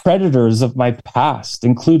predators of my past,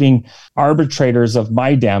 including arbitrators of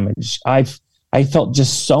my damage. I felt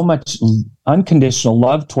just so much unconditional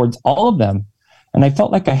love towards all of them. And I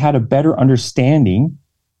felt like I had a better understanding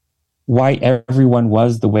why everyone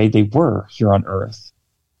was the way they were here on earth.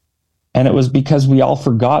 And it was because we all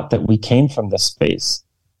forgot that we came from this space.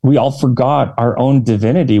 We all forgot our own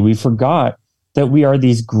divinity. We forgot that we are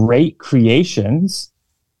these great creations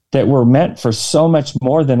that we're meant for so much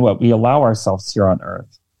more than what we allow ourselves here on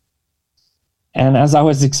earth. And as I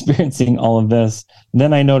was experiencing all of this,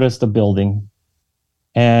 then I noticed a building.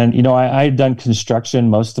 And, I had done construction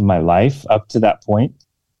most of my life up to that point.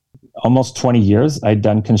 Almost 20 years, I'd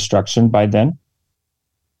done construction by then.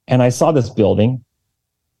 And I saw this building.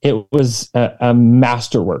 It was a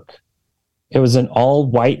masterwork. It was an all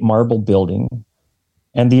white marble building.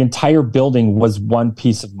 And the entire building was one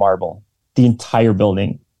piece of marble, the entire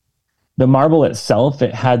building. The marble itself,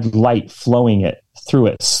 it had light flowing through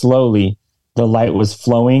it slowly. The light was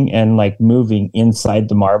flowing and like moving inside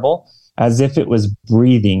the marble as if it was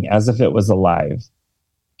breathing, as if it was alive.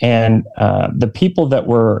 And the people that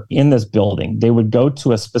were in this building, they would go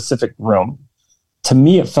to a specific room. To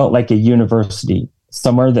me, it felt like a university,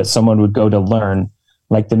 somewhere that someone would go to learn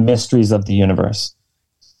like the mysteries of the universe.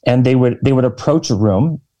 And they would approach a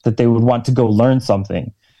room that they would want to go learn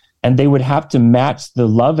something. And they would have to match the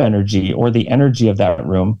love energy or the energy of that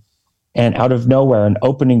room. And out of nowhere, an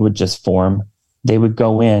opening would just form. They would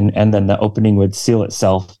go in, and then the opening would seal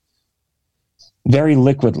itself. Very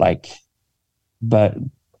liquid-like, but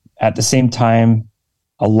at the same time,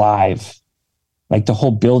 alive. Like the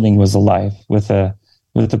whole building was alive with a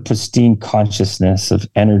pristine consciousness of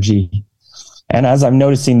energy. And as I'm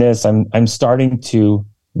noticing this, I'm starting to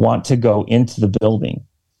want to go into the building.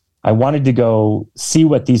 I wanted to go see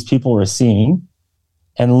what these people were seeing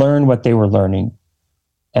and learn what they were learning.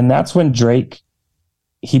 And that's when Drake,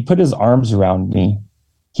 he put his arms around me.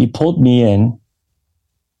 He pulled me in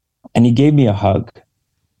and he gave me a hug.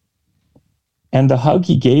 And the hug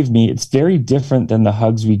he gave me, it's very different than the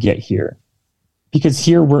hugs we get here. Because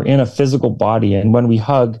here we're in a physical body, and when we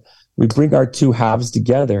hug, we bring our two halves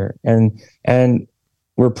together and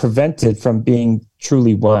we're prevented from being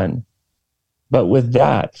truly one. But with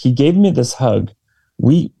that, he gave me this hug.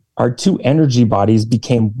 Our two energy bodies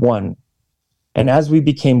became one. And as we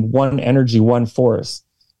became one energy, one force,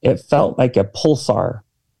 it felt like a pulsar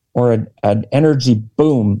or an energy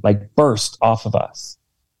boom, like burst off of us.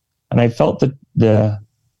 And I felt the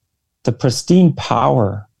pristine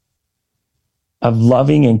power of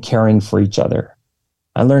loving and caring for each other.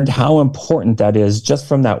 I learned how important that is just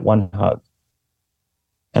from that one hug.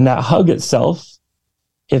 And that hug itself,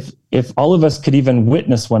 if all of us could even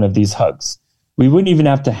witness one of these hugs, we wouldn't even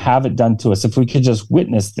have to have it done to us. If we could just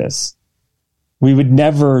witness this, we would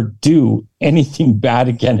never do anything bad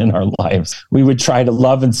again in our lives. We would try to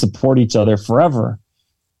love and support each other forever.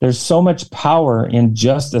 There's so much power in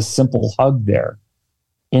just a simple hug there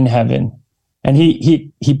in heaven. And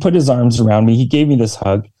he put his arms around me. He gave me this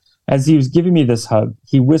hug. As he was giving me this hug,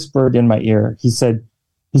 he whispered in my ear. He said,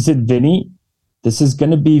 Vinney, this is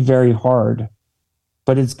going to be very hard,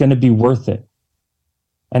 but it's going to be worth it.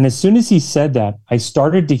 And as soon as he said that, I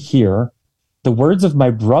started to hear the words of my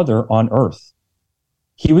brother on earth.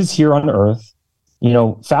 He was here on earth.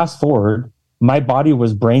 Fast forward, my body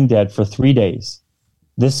was brain dead for 3 days.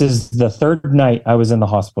 This is the third night I was in the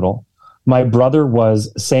hospital. My brother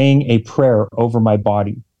was saying a prayer over my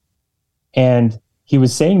body. And he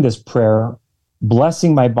was saying this prayer,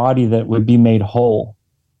 blessing my body that it would be made whole,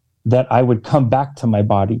 that I would come back to my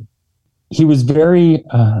body. He was very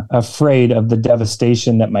afraid of the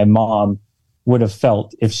devastation that my mom would have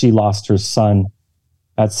felt if she lost her son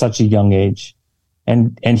at such a young age.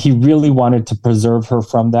 And he really wanted to preserve her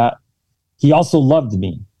from that. He also loved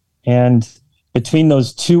me. And between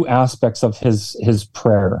those two aspects of his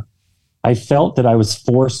prayer, I felt that I was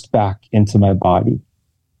forced back into my body.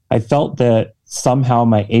 I felt that somehow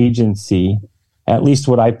my agency, at least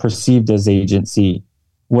what I perceived as agency,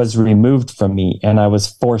 was removed from me, and I was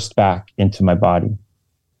forced back into my body.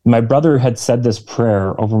 My brother had said this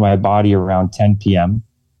prayer over my body around 10 p.m.,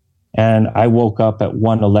 and I woke up at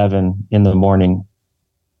 1:11 in the morning,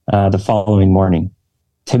 the following morning.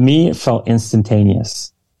 To me, it felt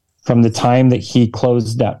instantaneous. From the time that he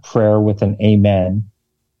closed that prayer with an amen,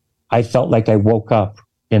 I felt like I woke up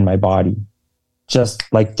in my body, just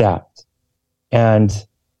like that. And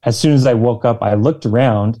as soon as I woke up, I looked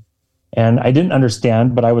around and I didn't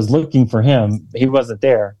understand, but I was looking for him. He wasn't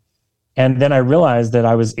there. And then I realized that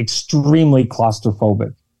I was extremely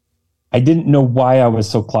claustrophobic. I didn't know why I was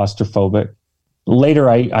so claustrophobic. Later,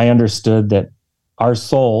 I understood that our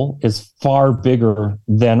soul is far bigger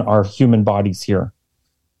than our human bodies here.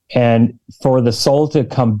 And for the soul to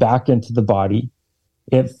come back into the body,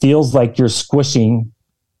 it feels like you're squishing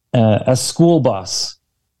a school bus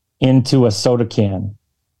into a soda can.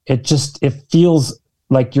 It feels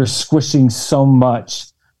like you're squishing so much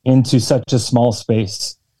into such a small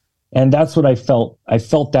space. And that's what I felt. I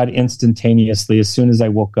felt that instantaneously as soon as I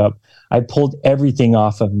woke up. I pulled everything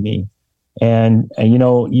off of me. And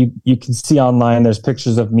you can see online, there's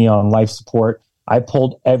pictures of me on life support. I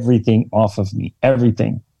pulled everything off of me,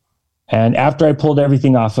 everything. And after I pulled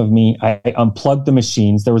everything off of me, I unplugged the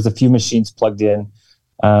machines. There was a few machines plugged in.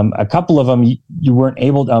 A couple of them you weren't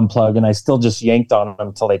able to unplug, and I still just yanked on them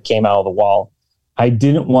until they came out of the wall. I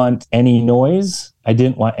didn't want any noise. I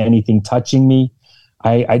didn't want anything touching me.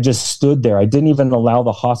 I just stood there. I didn't even allow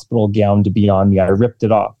the hospital gown to be on me. I ripped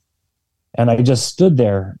it off. And I just stood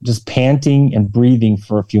there, just panting and breathing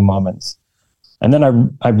for a few moments. And then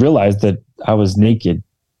I realized that I was naked.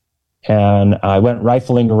 And I went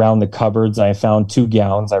rifling around the cupboards. I found 2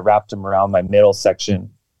 gowns. I wrapped them around my middle section.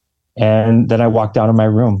 And then I walked out of my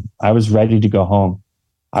room. I was ready to go home.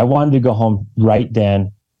 I wanted to go home right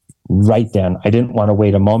then. I didn't want to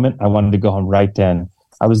wait a moment. I wanted to go home right then.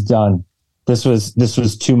 I was done. This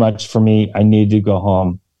was too much for me. I needed to go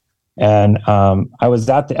home. And I was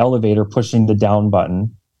at the elevator pushing the down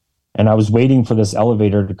button. And I was waiting for this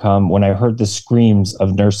elevator to come when I heard the screams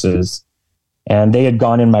of nurses. And they had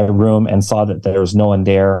gone in my room and saw that there was no one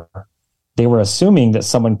there. They were assuming that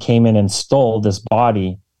someone came in and stole this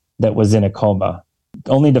body that was in a coma,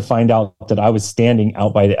 only to find out that I was standing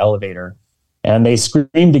out by the elevator. And they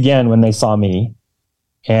screamed again when they saw me.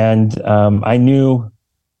 And I knew,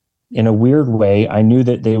 in a weird way, I knew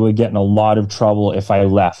that they would get in a lot of trouble if I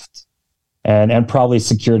left. And probably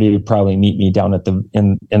security would probably meet me down at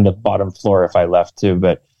in the bottom floor if I left too.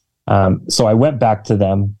 But so I went back to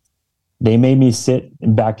them. They made me sit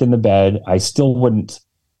back in the bed. I still wouldn't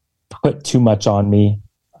put too much on me.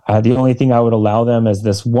 The only thing I would allow them is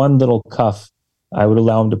this one little cuff. I would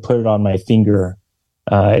allow them to put it on my finger.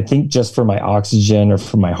 I think just for my oxygen or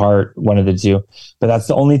for my heart, one of the two. But that's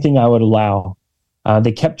the only thing I would allow.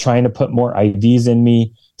 They kept trying to put more IVs in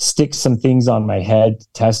me, stick some things on my head,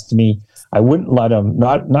 test me. I wouldn't let them,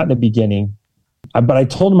 not in the beginning. But I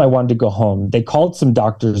told them I wanted to go home. They called some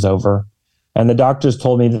doctors over. And the doctors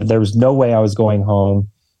told me that there was no way I was going home.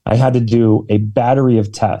 I had to do a battery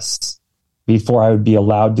of tests before I would be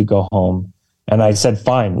allowed to go home. And I said,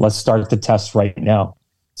 fine, let's start the tests right now.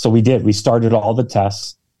 So we did. We started all the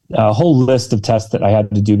tests, a whole list of tests that I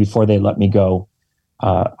had to do before they let me go.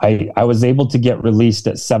 I was able to get released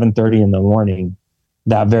at 7:30 in the morning,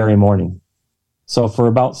 that very morning. So for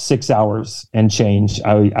about 6 hours and change,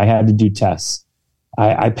 I had to do tests.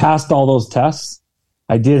 I passed all those tests.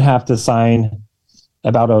 I did have to sign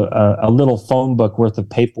about a little phone book worth of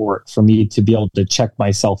paperwork for me to be able to check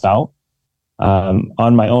myself out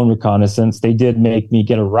on my own reconnaissance. They did make me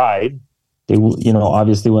get a ride. They,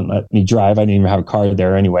 obviously wouldn't let me drive. I didn't even have a car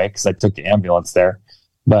there anyway because I took the ambulance there.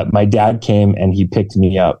 But my dad came and he picked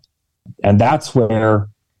me up. And that's where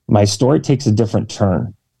my story takes a different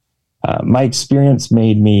turn. My experience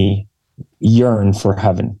made me yearn for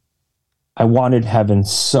heaven. I wanted heaven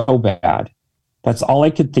so bad. That's all I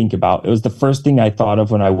could think about. It was the first thing I thought of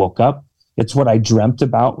when I woke up. It's what I dreamt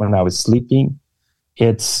about when I was sleeping.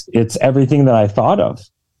 It's everything that I thought of.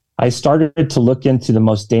 I started to look into the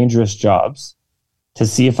most dangerous jobs to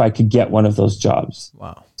see if I could get one of those jobs.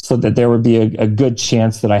 Wow. So that there would be a good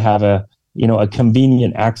chance that I have a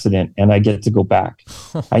convenient accident and I get to go back.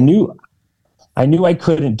 I knew I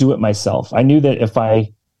couldn't do it myself. I knew that if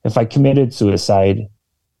I committed suicide,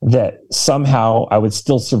 that somehow I would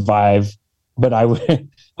still survive, but I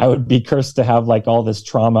would be cursed to have like all this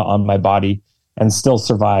trauma on my body and still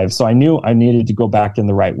survive. So I knew I needed to go back in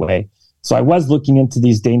the right way. So I was looking into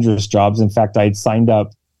these dangerous jobs. In fact, I had signed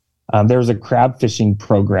up. There was a crab fishing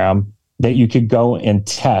program that you could go and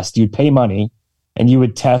test. You'd pay money and you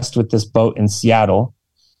would test with this boat in Seattle.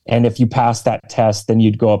 And if you passed that test, then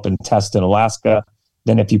you'd go up and test in Alaska.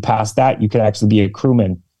 Then if you passed that, you could actually be a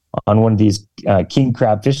crewman on one of these king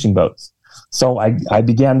crab fishing boats. So I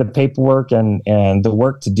began the paperwork and the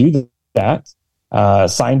work to do that.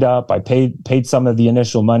 Signed up. I paid some of the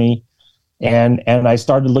initial money, and I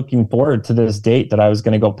started looking forward to this date that I was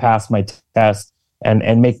going to go pass my test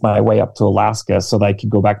and make my way up to Alaska so that I could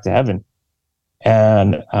go back to heaven.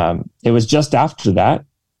 And it was just after that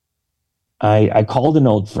I called an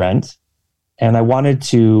old friend, and I wanted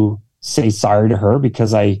to say sorry to her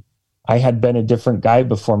because I had been a different guy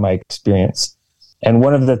before my experience. And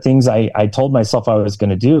one of the things I told myself I was going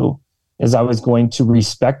to do is I was going to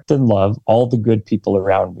respect and love all the good people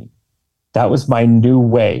around me. That was my new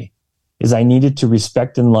way, is I needed to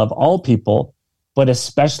respect and love all people, but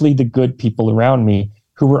especially the good people around me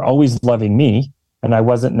who were always loving me, and I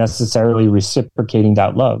wasn't necessarily reciprocating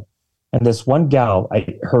that love. And this one gal,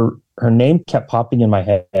 her name kept popping in my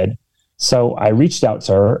head. So I reached out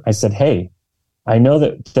to her. I said, hey, I know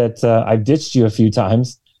that I've ditched you a few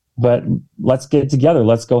times, but let's get together.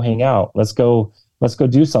 Let's go hang out. Let's go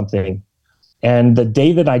do something. And the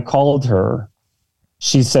day that I called her,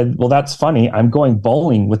 she said, well, that's funny. I'm going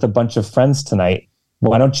bowling with a bunch of friends tonight.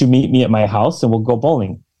 Why don't you meet me at my house and we'll go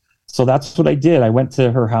bowling? So that's what I did. I went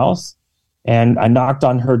to her house and I knocked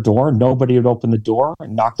on her door. Nobody would open the door. I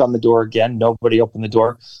knocked on the door again. Nobody opened the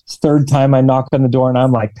door. Third time I knocked on the door and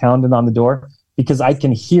I'm like pounding on the door because I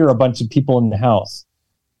can hear a bunch of people in the house.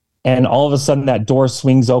 And all of a sudden that door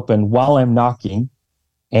swings open while I'm knocking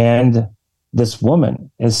and this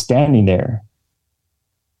woman is standing there.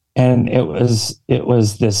 And it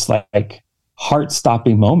was this like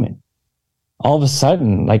heart-stopping moment. All of a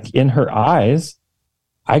sudden, like in her eyes,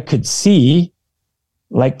 I could see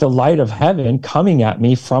like the light of heaven coming at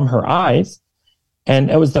me from her eyes.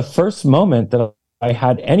 And it was the first moment that I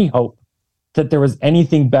had any hope that there was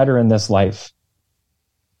anything better in this life.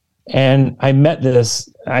 And I met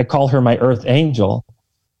I call her my earth angel.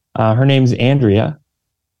 Her name's Andrea.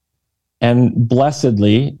 And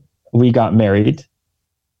blessedly, we got married.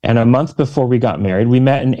 And a month before we got married, we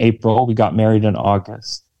met in April, we got married in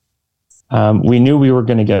August. We knew we were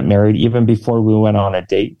going to get married even before we went on a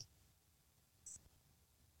date.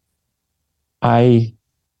 I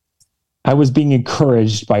was being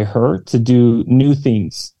encouraged by her to do new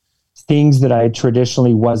things that I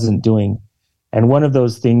traditionally wasn't doing. And one of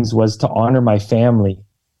those things was to honor my family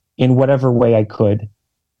in whatever way I could.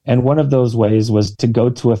 And one of those ways was to go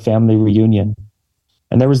to a family reunion.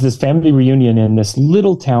 And there was this family reunion in this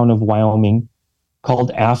little town of Wyoming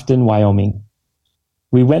called Afton, Wyoming.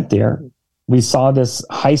 We went there. We saw this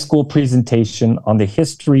high school presentation on the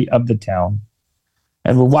history of the town.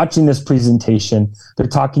 And we're watching this presentation. They're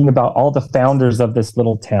talking about all the founders of this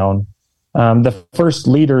little town, the first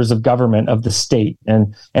leaders of government of the state,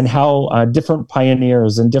 and how different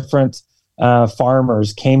pioneers and different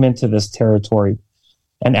farmers came into this territory.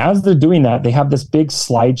 And as they're doing that, they have this big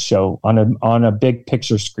slideshow on a big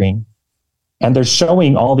picture screen. And they're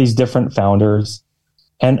showing all these different founders.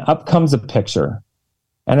 And up comes a picture.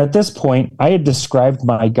 And at this point, I had described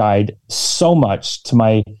my guide so much to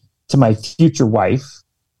my future wife.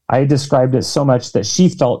 I had described it so much that she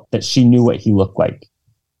felt that she knew what he looked like.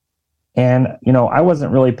 And, I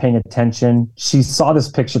wasn't really paying attention. She saw this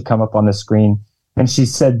picture come up on the screen and she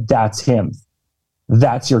said, that's him.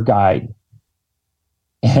 That's your guide.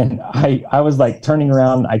 And I was like turning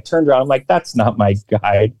around. I turned around. I'm like, that's not my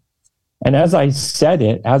guide. And as I said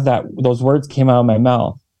it, those words came out of my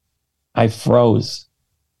mouth, I froze.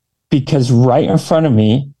 Because right in front of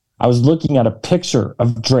me, I was looking at a picture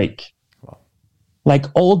of Drake. Wow. Like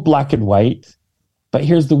old black and white. But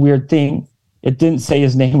here's the weird thing. It didn't say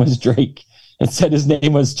his name was Drake. It said his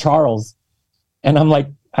name was Charles. And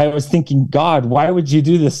I was thinking, God, why would you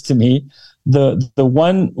do this to me? The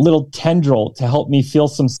one little tendril to help me feel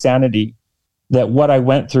some sanity that what I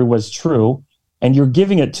went through was true. And you're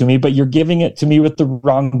giving it to me, but you're giving it to me with the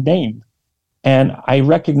wrong name. And I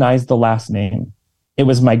recognized the last name. It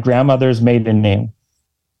was my grandmother's maiden name.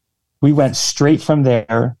 We went straight from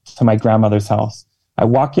there to my grandmother's house. I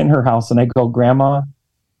walk in her house and I go, Grandma,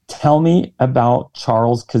 tell me about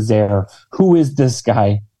Charles Kazare. Who is this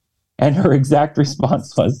guy? And her exact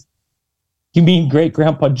response was, you mean great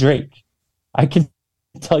grandpa Drake? I can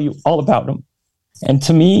tell you all about him. And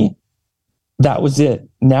to me, that was it.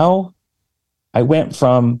 Now I went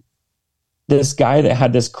from this guy that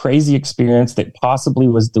had this crazy experience that possibly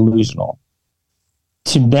was delusional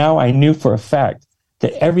to now I knew for a fact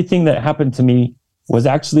that everything that happened to me was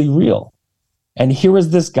actually real. And here was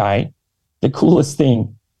this guy, the coolest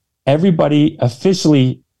thing. Everybody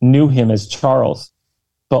officially knew him as Charles,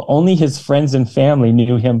 but only his friends and family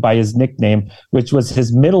knew him by his nickname, which was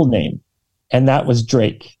his middle name. And that was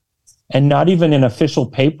Drake. And not even in official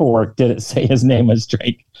paperwork did it say his name was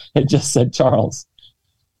Drake. It just said Charles.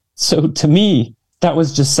 So to me, that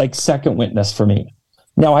was just like second witness for me.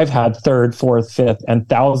 Now I've had third, fourth, fifth, and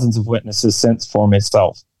thousands of witnesses since for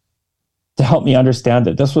myself to help me understand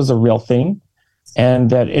that this was a real thing and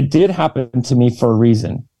that it did happen to me for a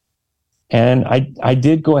reason. And I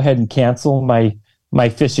did go ahead and cancel my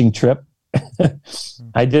fishing trip.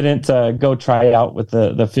 I didn't go try it out with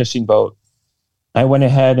the fishing boat. I went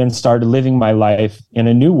ahead and started living my life in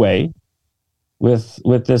a new way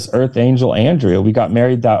with this earth angel, Andrea. We got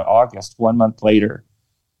married that August, 1 month later.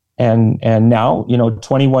 And now,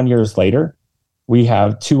 21 years later, we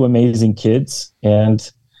have 2 amazing kids, and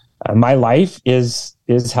my life is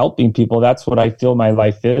helping people. That's what I feel my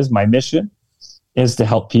life is. My mission is to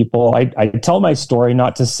help people. I tell my story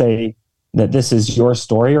not to say that this is your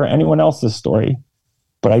story or anyone else's story,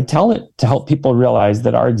 but I tell it to help people realize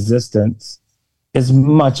that our existence is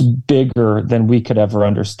much bigger than we could ever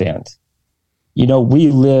understand.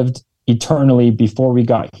 We lived eternally before we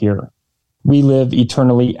got here. we live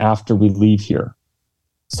eternally after we leave here.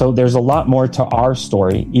 So there's a lot more to our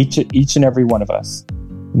story, each and every one of us,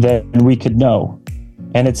 than we could know.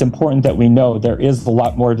 And it's important that we know there is a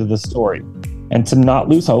lot more to the story, and to not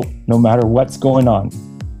lose hope no matter what's going on,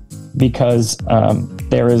 because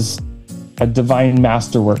there is a divine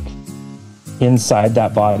masterwork inside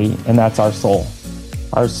that body, and that's our soul.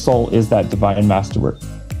 Our soul is that divine masterwork.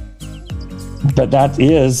 But that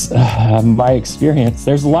is my experience.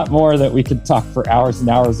 There's a lot more that we could talk for hours and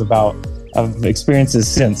hours about of experiences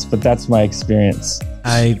since, but that's my experience.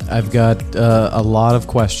 I've got a lot of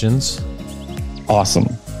questions. Awesome.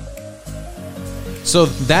 So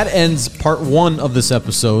that ends part 1 of this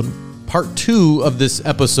episode. Part 2 of this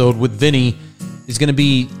episode with Vinney is going to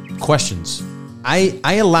be questions. I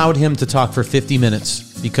allowed him to talk for 50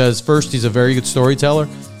 minutes because, first, he's a very good storyteller,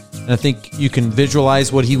 and I think you can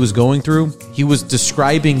visualize what he was going through. He was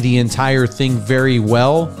describing the entire thing very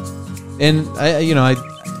well, and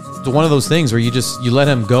it's one of those things where you let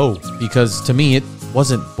him go, because to me it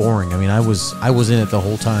wasn't boring. I mean, I was in it the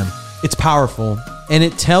whole time. It's powerful, and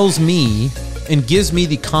it tells me and gives me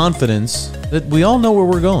the confidence that we all know where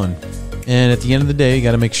we're going. And at the end of the day, you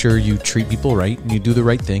got to make sure you treat people right and you do the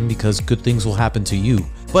right thing, because good things will happen to you.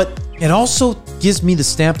 But it also gives me the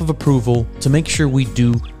stamp of approval to make sure we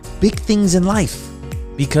do big things in life,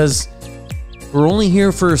 because we're only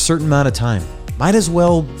here for a certain amount of time. Might as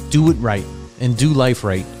well do it right and do life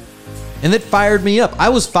right. And that fired me up. I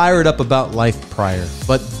was fired up about life prior,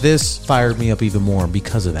 but this fired me up even more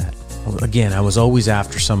because of that. Again, I was always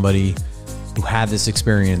after somebody who had this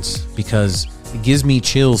experience, because it gives me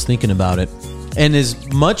chills thinking about it. And as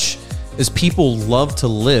much as people love to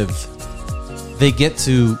live, they get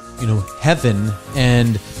to, heaven,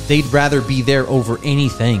 and they'd rather be there over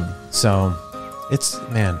anything. So it's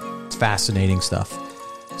fascinating stuff.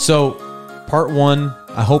 So part 1,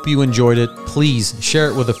 I hope you enjoyed it. Please share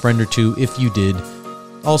it with a friend or two if you did.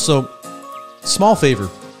 Also, small favor,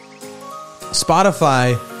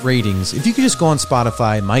 Spotify ratings. If you could just go on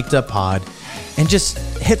Spotify, Mic'd Up Pod, and just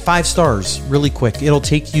hit 5 stars really quick. It'll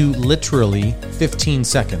take you literally 15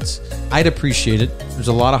 seconds. I'd appreciate it. There's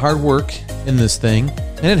a lot of hard work in this thing,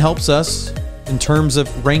 and it helps us in terms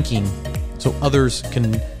of ranking so others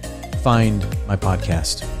can find my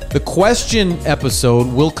podcast. The question episode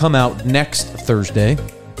will come out next Thursday,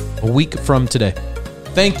 a week from today.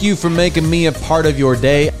 Thank you for making me a part of your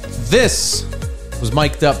day. This was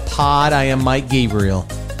Mic'd Up Pod. I am Mike Gabriel.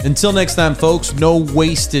 Until next time, folks, no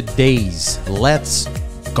wasted days. Let's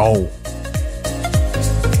go.